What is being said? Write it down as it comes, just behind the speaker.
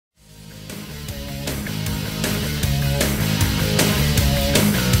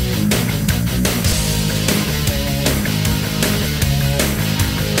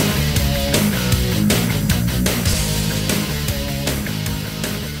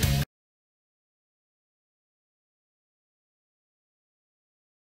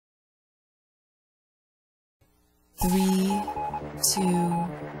3, 2, 1.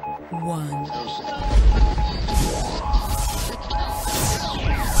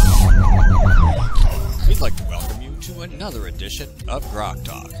 We'd like to welcome you to another edition of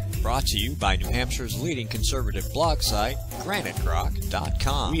GrokTALK, brought to you by New Hampshire's leading conservative blog site,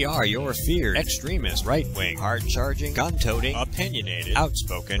 GrokTALK.com. We are your feared extremist, right-wing, hard-charging, gun-toting, opinionated,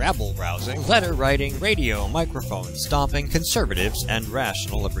 outspoken, rabble-rousing, letter-writing, radio microphone stomping conservatives and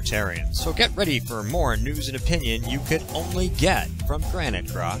rational libertarians. So get ready for more news and opinion you could only get from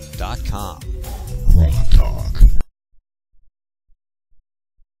GrokTALK.com. GrokTALK.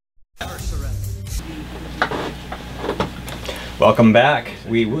 Welcome back.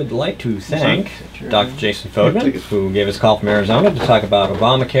 We would like to thank Dr. Jason Fodman, who gave us a call from Arizona to talk about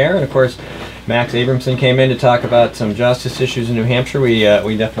Obamacare, and of course Max Abramson came in to talk about some justice issues in New Hampshire. We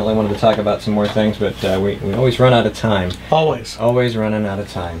definitely wanted to talk about some more things, but we always run out of time. Always running out of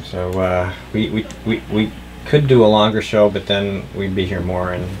time. So we could do a longer show, but then we'd be here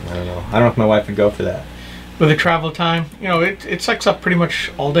more, and I don't know if my wife would go for that. With the travel time, you know, it sucks up pretty much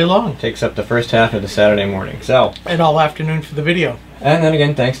all day long. Takes up the first half of the Saturday morning. So, and all afternoon for the video. And then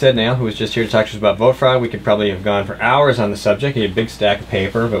again, thanks to Ed Nail, who was just here to talk to us about vote fraud. We could probably have gone for hours on the subject. He had a big stack of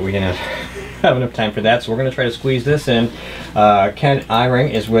paper, but we didn't have enough time for that. So we're going to try to squeeze this in. Ken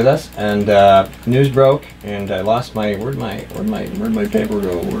Eyring is with us, and news broke, and I lost my where'd my paper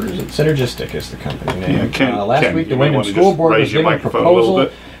go? Where is it? Synergistic is the company name. Yeah, last week, the Wyndham School Board was given a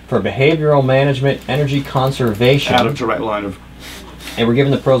proposal for behavioral management, energy conservation. Out of direct line of. And we're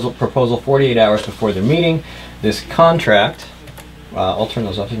given the proposal 48 hours before the meeting. This contract, I'll turn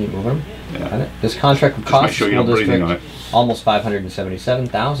those off. Can you move them? Yeah. This contract would cost the school district almost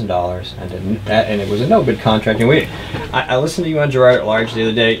 $577,000, and it was a no-bid contract. And I listened to you on Gerard at Large the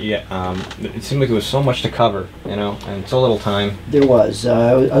other day. It seemed like there was so much to cover, and so little time. There was.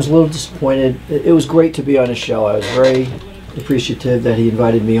 I was a little disappointed. It was great to be on his show. I was very appreciative that he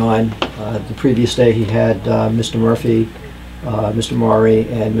invited me on. The previous day he had Mr. Murphy, Mr. Maury,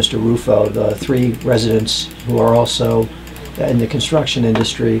 and Mr. Rufo, the three residents who are also in the construction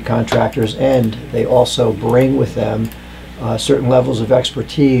industry, contractors, and they also bring with them certain levels of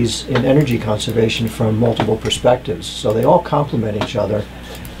expertise in energy conservation from multiple perspectives. So they all complement each other.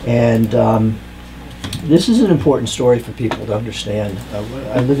 And this is an important story for people to understand.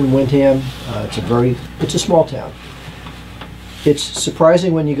 I live in Windham. It's a small town. It's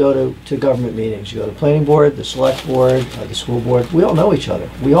surprising when you go to government meetings. You go to the planning board, the select board, the school board. We all know each other.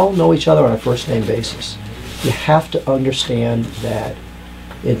 We all know each other on a first-name basis. You have to understand that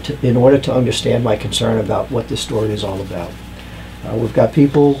in order to understand my concern about what this story is all about. We've got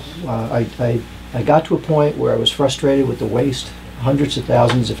people, I got to a point where I was frustrated with the waste, hundreds of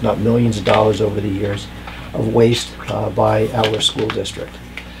thousands, if not millions of dollars over the years of waste by our school district.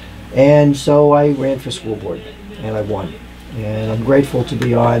 And so I ran for school board, and I won. And I'm grateful to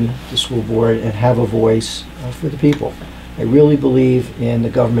be on the school board and have a voice for the people. I really believe in the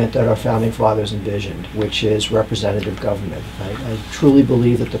government that our founding fathers envisioned, which is representative government. I truly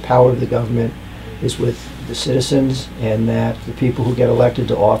believe that the power of the government is with the citizens, and that the people who get elected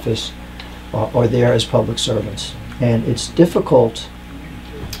to office are there as public servants. And it's difficult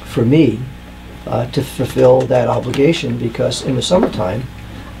for me to fulfill that obligation, because in the summertime,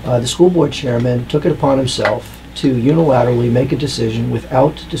 the school board chairman took it upon himself to unilaterally make a decision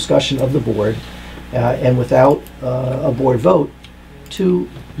without discussion of the board and without a board vote to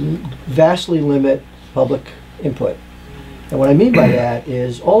vastly limit public input. And what I mean by that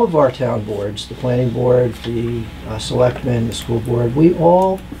is all of our town boards, the planning board, the selectmen, the school board, we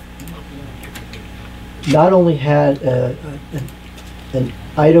all not only had an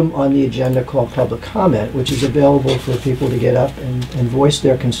item on the agenda called public comment, which is available for people to get up and voice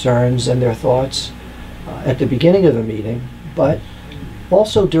their concerns and their thoughts at the beginning of the meeting, but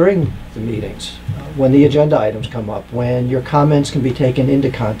also during the meetings, when the agenda items come up, when your comments can be taken into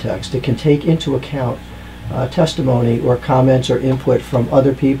context. It can take into account testimony or comments or input from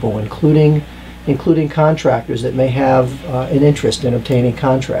other people, including contractors that may have an interest in obtaining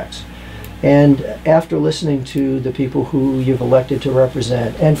contracts. And after listening to the people who you've elected to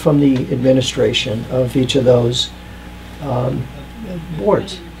represent, and from the administration of each of those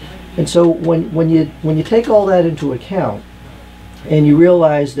boards. And so when you take all that into account, and you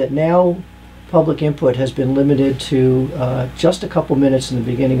realize that now public input has been limited to just a couple minutes in the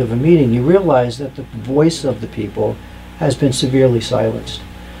beginning of a meeting, you realize that the voice of the people has been severely silenced.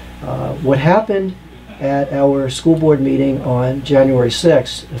 What happened at our school board meeting on January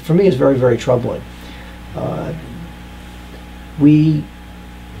 6th, for me, is very, very troubling. We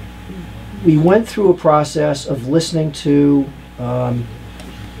went through a process of listening to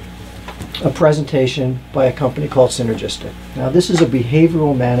a presentation by a company called Synergistic. Now, this is a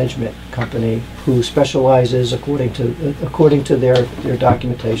behavioral management company who specializes, according to their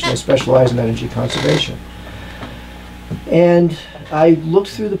documentation, they specialize in energy conservation. And I looked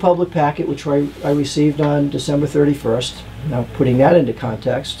through the public packet, which I received on December 31st. Now, putting that into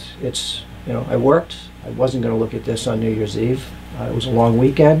context, it's, I worked. I wasn't going to look at this on New Year's Eve. It was a long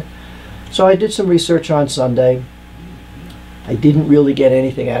weekend. So I did some research on Sunday. I didn't really get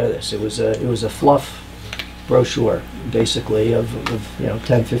anything out of this. It was a fluff brochure, basically, of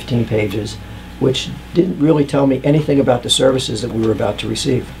 10, 15 pages, which didn't really tell me anything about the services that we were about to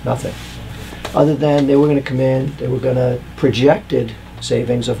receive. Nothing. Other than they were going to come in, they were going to projected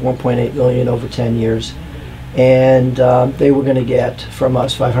savings of $1.8 million over 10 years, and they were going to get from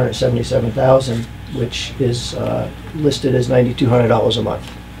us $577,000, which is listed as $9,200 a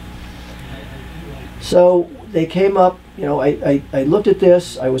month. So they came up, I looked at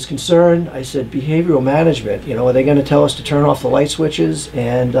this, I was concerned. I said, behavioral management, are they going to tell us to turn off the light switches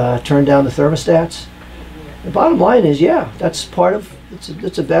and turn down the thermostats? The bottom line is, yeah, that's part of,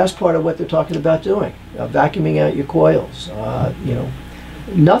 it's a vast part of what they're talking about doing. Vacuuming out your coils,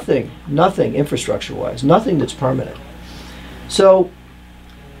 nothing infrastructure-wise, nothing that's permanent. So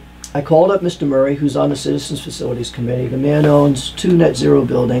I called up Mr. Murray, who's on the Citizens Facilities Committee. The man owns 2 net zero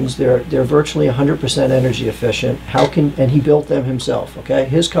buildings. They're virtually 100% energy efficient. And he built them himself, okay?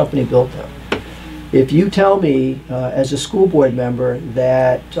 His company built them. If you tell me, as a school board member,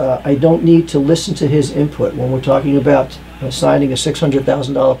 that I don't need to listen to his input when we're talking about signing a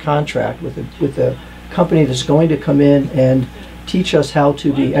 $600,000 contract with a company that's going to come in and teach us how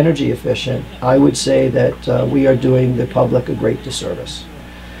to be energy efficient, I would say that we are doing the public a great disservice.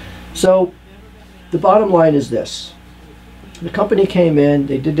 So the bottom line is this. The company came in,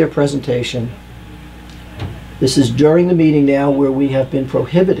 they did their presentation. This is during the meeting now where we have been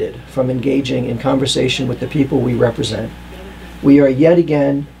prohibited from engaging in conversation with the people we represent. We are yet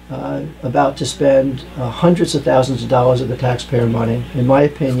again about to spend hundreds of thousands of dollars of the taxpayer money, in my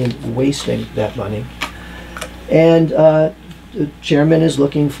opinion, wasting that money. And the chairman is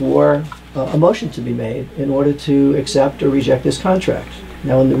looking for a motion to be made in order to accept or reject this contract.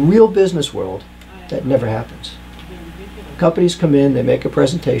 Now, in the real business world, that never happens. Companies come in, they make a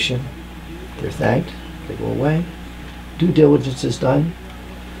presentation, they're thanked, they go away. Due diligence is done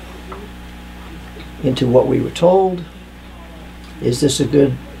into what we were told. Is this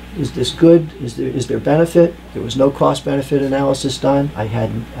good? Is there benefit? There was no cost-benefit analysis done. I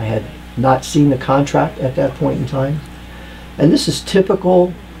had not seen the contract at that point in time. And this is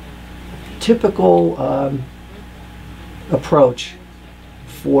typical approach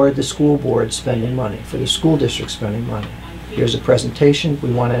for the school board spending money, for the school district spending money. Here's a presentation,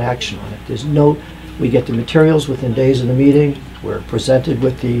 we want an action on it. We get the materials within days of the meeting, we're presented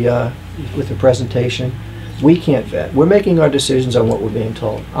with the presentation. We can't vet. We're making our decisions on what we're being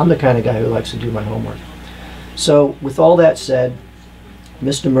told. I'm the kind of guy who likes to do my homework. So with all that said,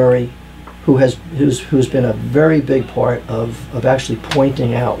 Mr. Murray, who's been a very big part of actually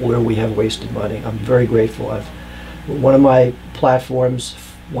pointing out where we have wasted money, I'm very grateful. One of my platforms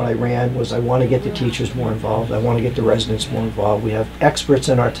when I ran was I want to get the teachers more involved. I want to get the residents more involved. We have experts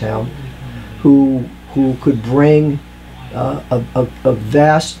in our town who could bring a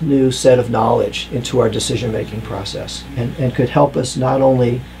vast new set of knowledge into our decision-making process and could help us not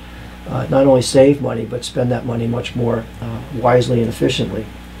only save money but spend that money much more wisely and efficiently.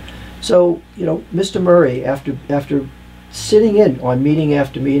 So, Mr. Murray, after sitting in on meeting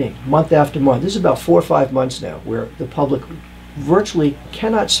after meeting, month after month, this is about 4 or 5 months now, where the public virtually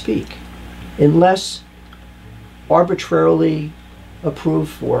cannot speak unless arbitrarily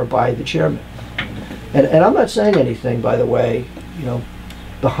approved for by the chairman. And I'm not saying anything, by the way,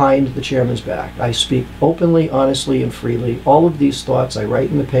 behind the chairman's back. I speak openly, honestly, and freely. All of these thoughts I write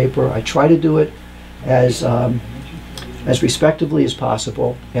in the paper. I try to do it as respectively as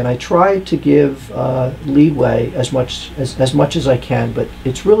possible, and I try to give leeway as much as I can. But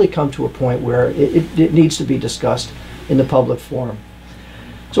it's really come to a point where it needs to be discussed in the public forum.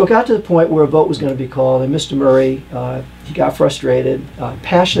 So it got to the point where a vote was going to be called, and Mr. Murray, he got frustrated,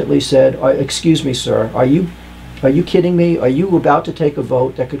 passionately said, "Excuse me, sir, are you kidding me? Are you about to take a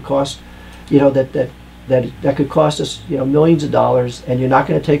vote that could cost, that could cost us, millions of dollars, and you're not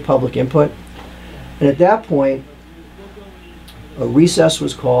going to take public input?" And at that point, a recess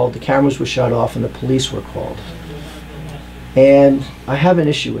was called, the cameras were shut off, and the police were called. And I have an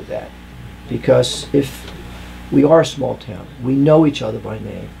issue with that, because if we are a small town, we know each other by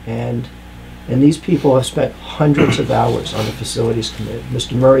name, and these people have spent hundreds of hours on the facilities committee.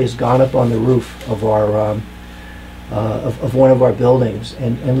 Mr. Murray has gone up on the roof of of one of our buildings,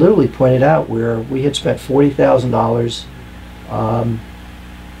 and literally pointed out where we had spent $40,000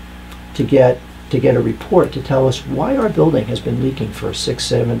 to get a report to tell us why our building has been leaking for 6,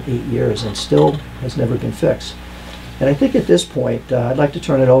 7, 8 years and still has never been fixed. And I think at this point, I'd like to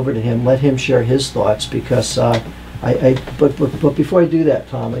turn it over to him, let him share his thoughts, because but before I do that,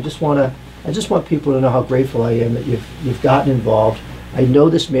 Tom, I just want people to know how grateful I am that you've gotten involved. I know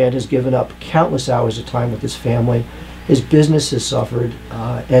this man has given up countless hours of time with his family. His business has suffered,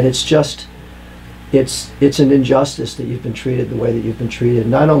 and it's an injustice that you've been treated the way that you've been treated.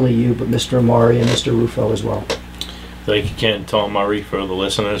 Not only you, but Mr. Amari and Mr. Rufo as well. Thank you, Ken and Tom Murray, for the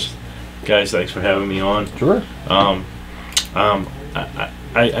listeners. Guys, thanks for having me on. Sure.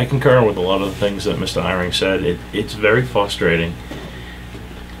 I concur with a lot of the things that Mr. Eyring said. It's very frustrating.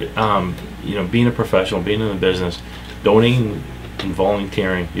 Being a professional, being in the business, donating and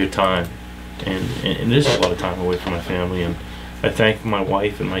volunteering your time, and it is a lot of time away from my family, and I thank my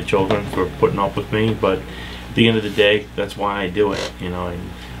wife and my children for putting up with me, but at the end of the day, that's why I do it.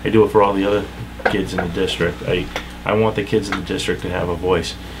 I do it for all the other kids in the district. I want the kids in the district to have a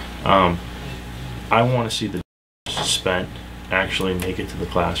voice. I want to see the spent actually make it to the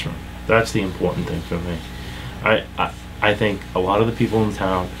classroom. That's the important thing for me. I think a lot of the people in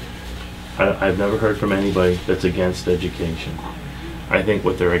town, I've never heard from anybody that's against education. I think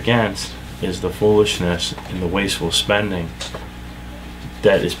what they're against is the foolishness and the wasteful spending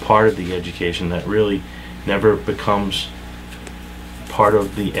that is part of the education that really never becomes part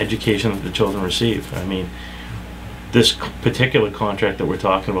of the education that the children receive. I mean, this particular contract that we're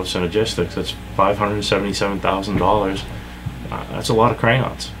talking about, Synergistics, that's $577,000. That's a lot of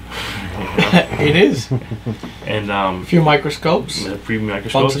crayons. It is. And a few microscopes, a few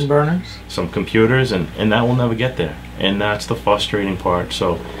microscopes, Bunsen burners, some computers, and that will never get there. And that's the frustrating part.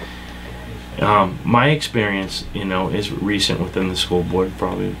 So my experience, is recent within the school board.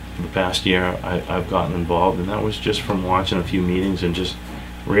 Probably the past year I've gotten involved, and that was just from watching a few meetings and just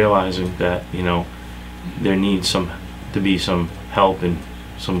realizing that, there needs to be some help and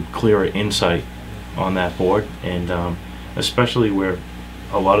some clearer insight on that board, and especially where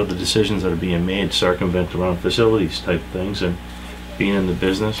a lot of the decisions that are being made circumvent around facilities type things. And being in the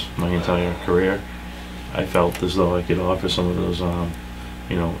business my entire career, I felt as though I could offer some of those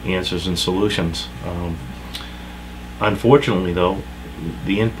answers and solutions. Unfortunately though,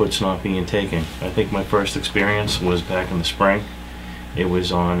 the input's not being taken. I think my first experience was back in the spring. It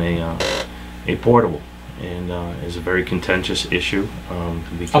was on a portable, and is a very contentious issue,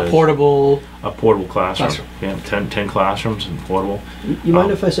 because a portable classroom. Yeah, 10 classrooms and portable. You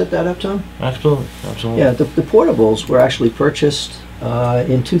mind if I set that up, Tom? Absolutely. Yeah, the portables were actually purchased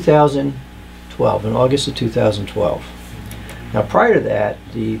in 2012, in August of 2012. Now, prior to that,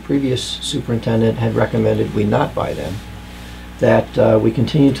 the previous superintendent had recommended we not buy them, that we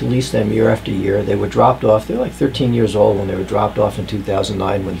continued to lease them year after year. They were dropped off. They were like 13 years old when they were dropped off in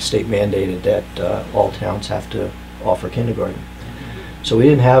 2009, when the state mandated that all towns have to offer kindergarten. So we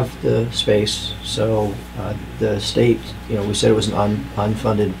didn't have the space, so the state, we said it was an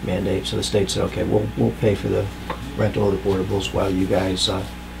unfunded mandate, so the state said, okay, we'll pay for the rental of the portables while you guys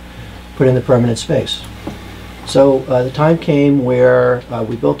put in the permanent space. So the time came where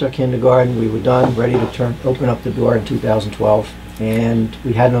we built our kindergarten. We were done, ready to open up the door in 2012, and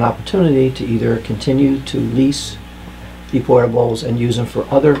we had an opportunity to either continue to lease the portables and use them for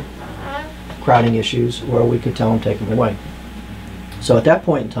other crowding issues, or we could tell them take them away. So at that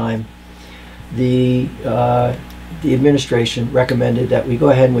point in time, the administration recommended that we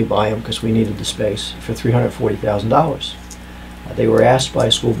go ahead and we buy them because we needed the space for $340,000. They were asked by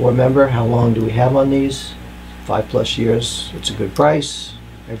a school board member, how long do we have on these? 5+ years. It's a good price.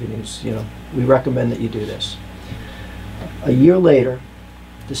 Everything's, we recommend that you do this. A year later,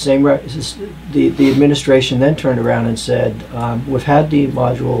 the administration then turned around and said, we've had the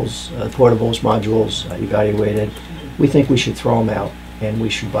modules, portables modules evaluated. We think we should throw them out and we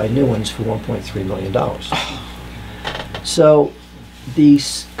should buy new ones for $1.3 million. So the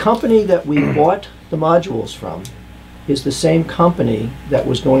company that we bought the modules from is the same company that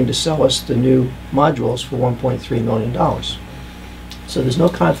was going to sell us the new modules for $1.3 million. So there's no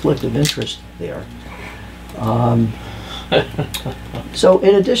conflict of interest there. So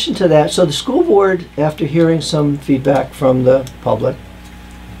in addition to that, so the school board, after hearing some feedback from the public,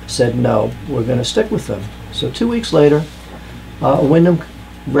 said no, we're going to stick with them. So 2 weeks later, a Wyndham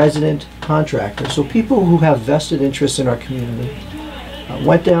resident contractor, so people who have vested interests in our community,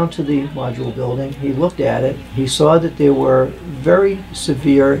 went down to the module building. He looked at it. He saw that there were very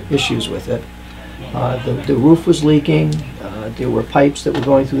severe issues with it. The roof was leaking. There were pipes that were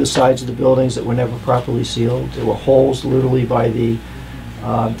going through the sides of the buildings that were never properly sealed. There were holes literally by the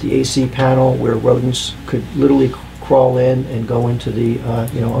AC panel where rodents could literally crawl in and go into the,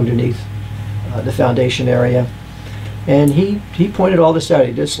 underneath the foundation area. And he pointed all this out.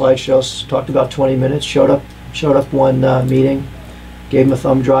 He did slideshows, talked about 20 minutes, showed up one meeting, gave him a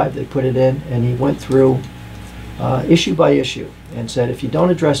thumb drive, they put it in, and he went through issue by issue and said, if you don't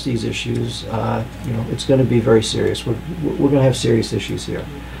address these issues, it's going to be very serious. We're going to have serious issues here.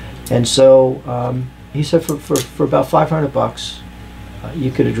 And so he said for about $500,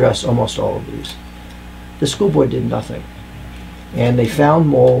 you could address almost all of these. The school board did nothing. And they found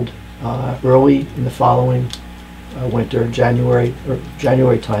mold early in the following winter, January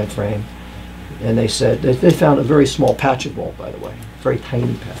time frame. And they said, they found a very small patch of mold, by the way, very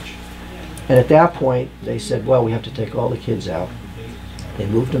tiny patch. And at that point, they said, well, we have to take all the kids out. They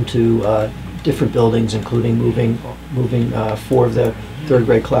moved them to different buildings, including moving 4 of the 3rd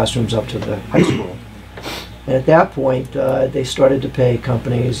grade classrooms up to the high school. And at that point, they started to pay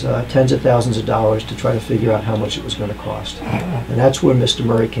companies tens of thousands of dollars to try to figure out how much it was going to cost. And that's where Mr.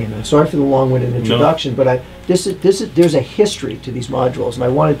 Murray came in. Sorry for the long-winded introduction, but there's a history to these modules, and I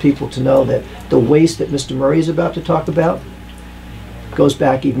wanted people to know that the waste that Mr. Murray is about to talk about goes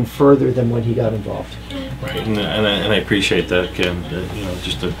back even further than when he got involved. Right, and I appreciate that, Ken.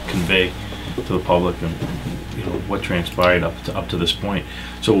 Just to convey to the public and what transpired up to this point.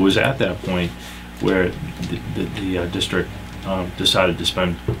 So it was at that point where the district decided to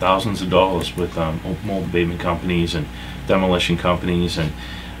spend thousands of dollars with mold abatement companies and demolition companies. And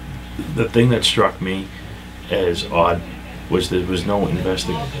the thing that struck me as odd was there was no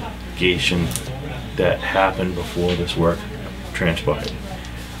investigation that happened before this work transpired.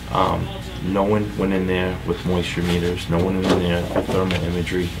 No one went in there with moisture meters, no one went in there with thermal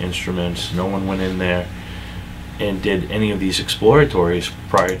imagery instruments, no one went in there and did any of these exploratories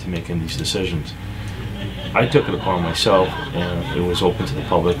prior to making these decisions. I took it upon myself, and it was open to the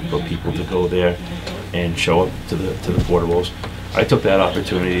public for people to go there and show up to the portables. I took that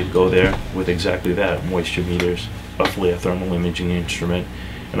opportunity to go there with exactly that, moisture meters, a FLIR thermal imaging instrument,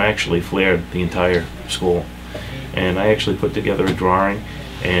 and I actually flared the entire school. And I actually put together a drawing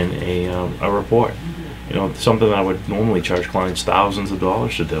and a report. Something that I would normally charge clients thousands of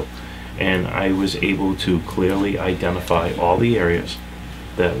dollars to do. And I was able to clearly identify all the areas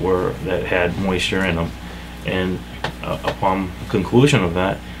that had moisture in them. And upon conclusion of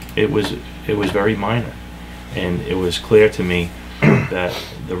that, it was very minor. And it was clear to me that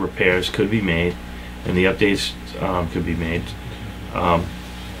the repairs could be made and the updates could be made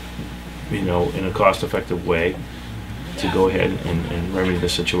in a cost-effective way to go ahead and remedy the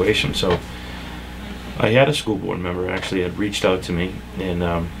situation. So I had a school board member actually had reached out to me, and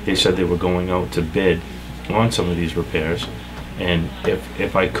they said they were going out to bid on some of these repairs, and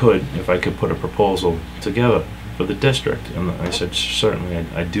if I could put a proposal together for the district. And I said certainly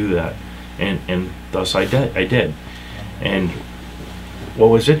I'd do that, and thus I did. And what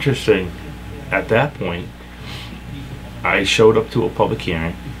was interesting at that point, I showed up to a public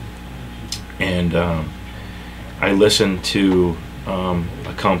hearing, and I listened to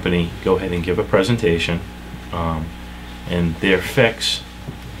a company go ahead and give a presentation, and their fix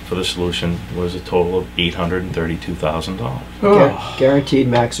for the solution was a total of $832,000. Guaranteed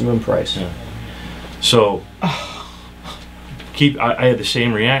maximum price. Yeah. So I had the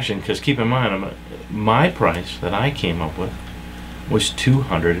same reaction, because keep in mind, my price that I came up with was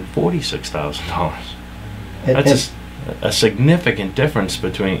 $246,000. That's a significant difference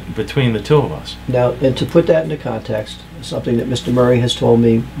between the two of us. Now, and to put that into context, something that Mr. Murray has told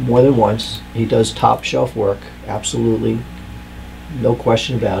me more than once, he does top shelf work, absolutely, no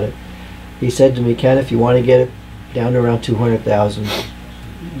question about it. He said to me, Ken, if you want to get it down to around 200,000,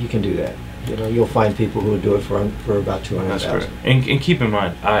 you can do that. You'll find people who will do it for about 200,000. That's correct. And keep in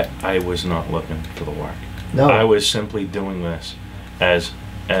mind, I was not looking for the work. No. I was simply doing this as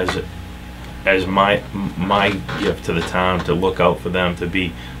my gift to the town, to look out for them, to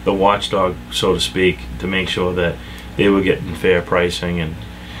be the watchdog, so to speak, to make sure that they were getting fair pricing.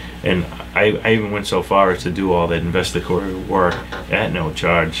 And I even went so far as to do all that investigatory work at no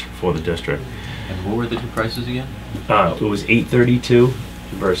charge for the district. And what were the two prices again? It was $832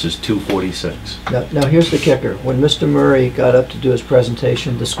 versus $246. Now here's the kicker. When Mr. Murray got up to do his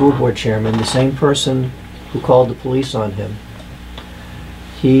presentation, the school board chairman, the same person who called the police on him,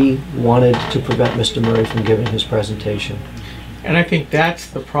 he wanted to prevent Mr. Murray from giving his presentation. And I think that's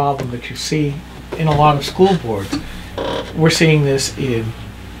the problem that you see in a lot of school boards. We're seeing this in,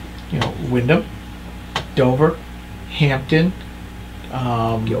 Wyndham, Dover, Hampton,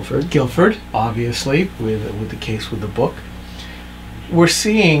 Guilford, obviously, with the case with the book. we're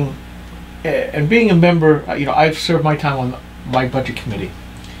seeing, and being a member, I've served my time on my budget committee,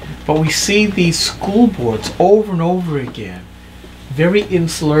 but we see these school boards over and over again, very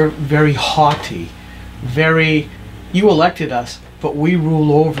insular, very haughty, very, you elected us, but we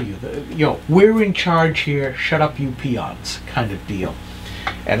rule over you. We're in charge here, shut up you peons kind of deal.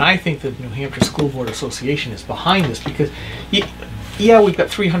 And I think that the New Hampshire School Board Association is behind this because, yeah, we've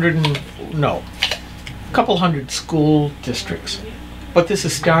got a couple hundred school districts, but this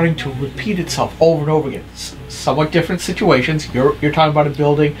is starting to repeat itself over and over again. Somewhat different situations. You're talking about a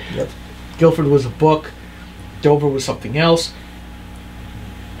building. Yep. Guilford was a book. Dover was something else.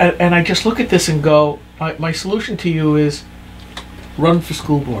 And I just look at this and go, my solution to you is run for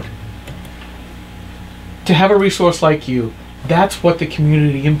school board. To have a resource like you, that's what the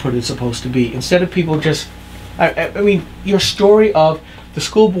community input is supposed to be. Instead of people just, I mean, your story of the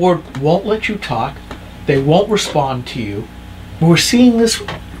school board won't let you talk, they won't respond to you. We're seeing this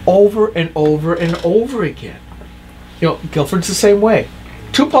over and over and over again. Guilford's the same way.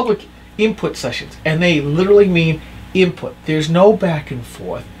 2 public input sessions, and they literally mean input. There's no back and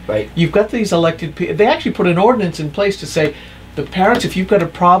forth. Right. You've got these elected people. They actually put an ordinance in place to say, the parents, if you've got a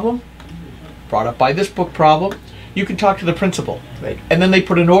problem, brought up by this book problem, you can talk to the principal. Right. And then they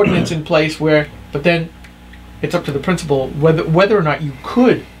put an ordinance in place where, but then it's up to the principal whether or not you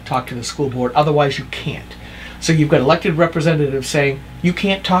could talk to the school board, otherwise you can't. So you've got elected representatives saying, you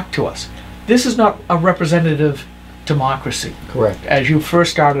can't talk to us. This is not a representative democracy. Correct. As you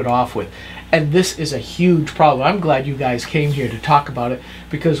first started off with. And this is a huge problem. I'm glad you guys came here to talk about it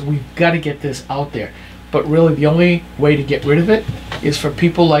because we've got to get this out there. But really the only way to get rid of it is for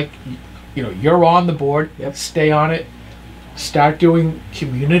people like, you're on the board, Yep. Stay on it, start doing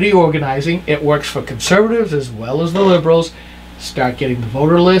community organizing. It works for conservatives as well as the liberals. Start getting the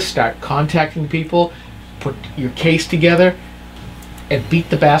voter list, start contacting people, put your case together, and beat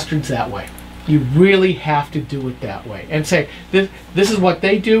the bastards that way. You really have to do it that way. And say, this is what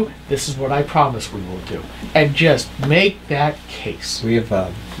they do, this is what I promise we will do. And just make that case. We have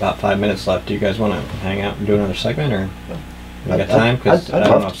about 5 minutes left. Do you guys want to hang out and do another segment, or we got time? Because I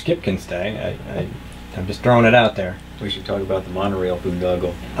don't know if Skip can stay. I'm just throwing it out there. We should talk about the monorail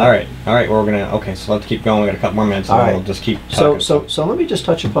boondoggle. All right. We're gonna. Okay, so let's keep going. We got a couple more minutes, and All right. we'll just keep So, talking. so let me just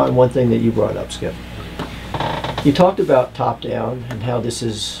touch upon one thing that you brought up, Skip. You talked about top-down and how this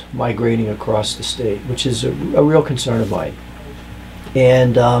is migrating across the state, which is a real concern of mine.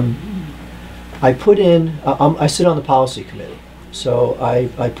 And I put in, I sit on the policy committee, so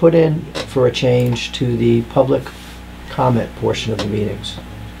I put in for a change to the public comment portion of the meetings.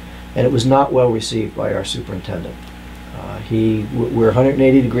 And it was not well received by our superintendent. We're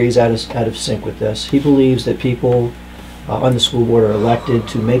 180 degrees out of sync with this. He believes that people on the school board are elected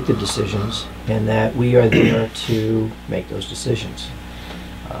to make the decisions and that we are there to make those decisions.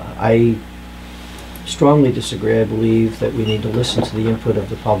 I strongly disagree. I believe that we need to listen to the input of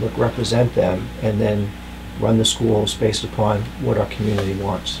the public, represent them, and then run the schools based upon what our community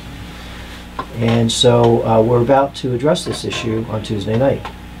wants. And so we're about to address this issue on Tuesday night.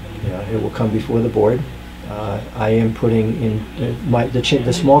 It will come before the board. I am putting in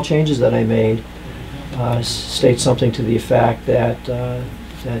the small changes that I made state something to the effect that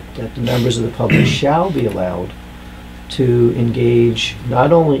that the members of the public shall be allowed to engage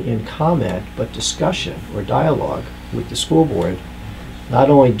not only in comment but discussion or dialogue with the school board,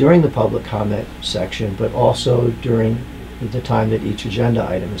 not only during the public comment section but also during the time that each agenda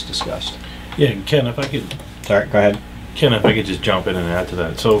item is discussed. Yeah, Ken, if I could. Sorry, go ahead. Ken, if I could just jump in and add to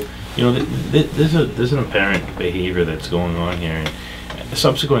that. So, there's an apparent behavior that's going on here. And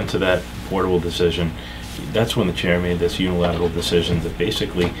subsequent to that portable decision, that's when the chair made this unilateral decision that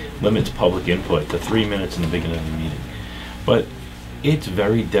basically limits public input to 3 minutes in the beginning of the meeting. But it's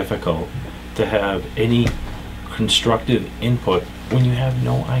very difficult to have any constructive input when you have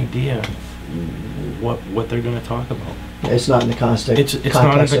no idea what they're going to talk about. It's not in the context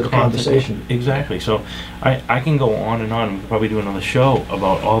not in of the conversation. Exactly. So I can go on and on. We could probably do another show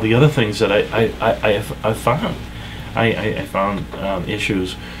about all the other things that I found. I found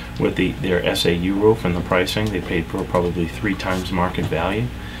issues with their SAU roof and the pricing. They paid for probably 3 times market value.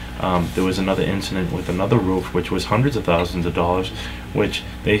 There was another incident with another roof, which was hundreds of thousands of dollars, which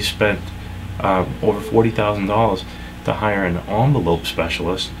they spent over $40,000 to hire an envelope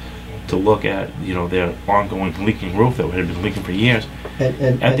specialist to look at, their ongoing leaking roof that had been leaking for years.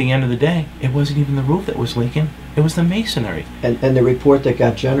 And at the end of the day, it wasn't even the roof that was leaking; it was the masonry. And the report that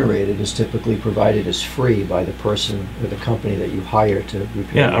got generated is typically provided as free by the person or the company that you hire to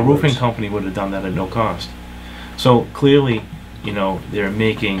repair. Yeah, a roofing company would have done that at no cost. So clearly, they're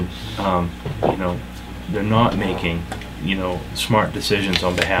making, they're not making smart decisions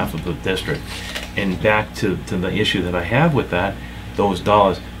on behalf of the district. And back to the issue that I have with that, those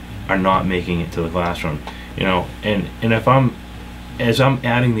dollars are not making it to the classroom. And as I'm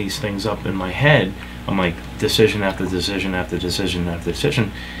adding these things up in my head, I'm like, decision after decision after decision after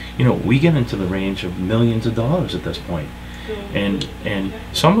decision. We get into the range of millions of dollars at this point. And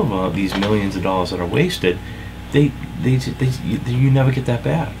some of these millions of dollars that are wasted, you never get that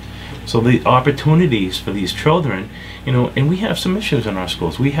back. So the opportunities for these children, and we have some issues in our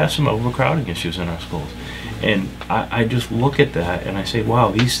schools. We have some overcrowding issues in our schools. And I just look at that and I say,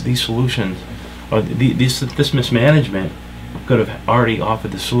 wow, these solutions, or this mismanagement could have already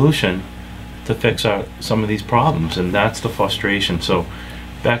offered the solution to fix some of these problems, and that's the frustration. So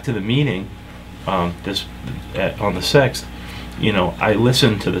back to the meeting, on the 6th, I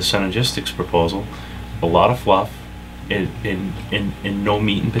listened to the synergistics proposal, a lot of fluff, and no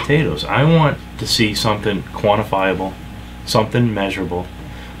meat and potatoes. I want to see something quantifiable, something measurable,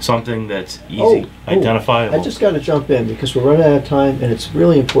 something that's easy, identifiable. I just got to jump in because we're running out of time, and it's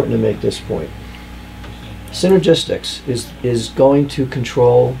really important to make this point. Synergistics is going to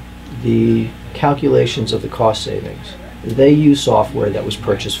control the calculations of the cost savings. They use software that was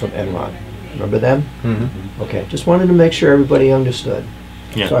purchased from Enron. Remember them? Mm-hmm. Okay, just wanted to make sure everybody understood.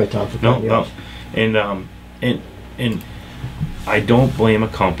 Yeah. Sorry, Tom, for cutting you off. And I don't blame a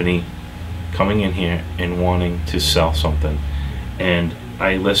company coming in here and wanting to sell something. And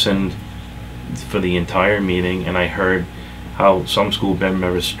I listened for the entire meeting, and I heard how some school board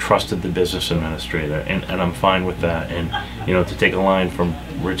members trusted the business administrator, and I'm fine with that. And to take a line from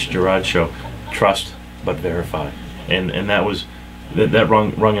Rich Gerard's show, trust but verify, and that was that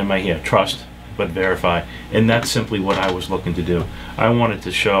rung in my ear. Trust but verify, and that's simply what I was looking to do. I wanted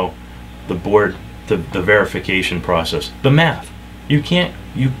to show the board the verification process, the math. You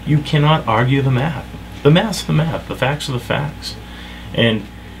cannot argue the math. The math's the math. The facts are the facts, and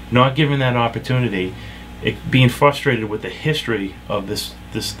not given that opportunity. Being frustrated with the history of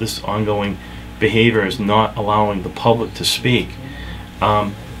this ongoing behavior is not allowing the public to speak.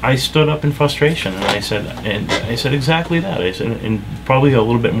 I stood up in frustration and I said exactly that. I said, and probably a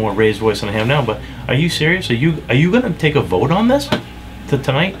little bit more raised voice than I have now. But are you serious? Are you going to take a vote on this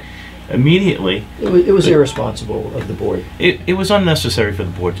tonight? Immediately. It was irresponsible of the board. It was unnecessary for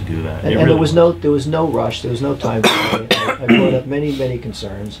the board to do that. And really there was no rush. There was no time. I brought up many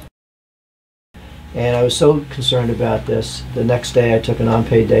concerns. And I was so concerned about this. The next day I took an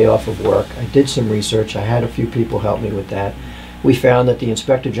unpaid day off of work. I did some research. I had a few people help me with that. We found that the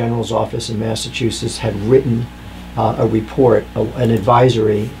Inspector General's office in Massachusetts had written a report, an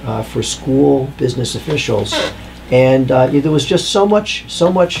advisory for school business officials. And there was just so much,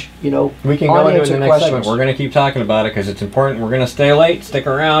 We can go into the next segment. We're going to keep talking about it because it's important. We're going to stay late. Stick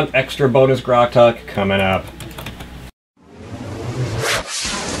around. Extra bonus GrokTALK coming up.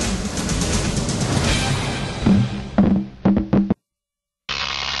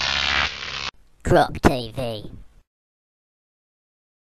 Grok TV.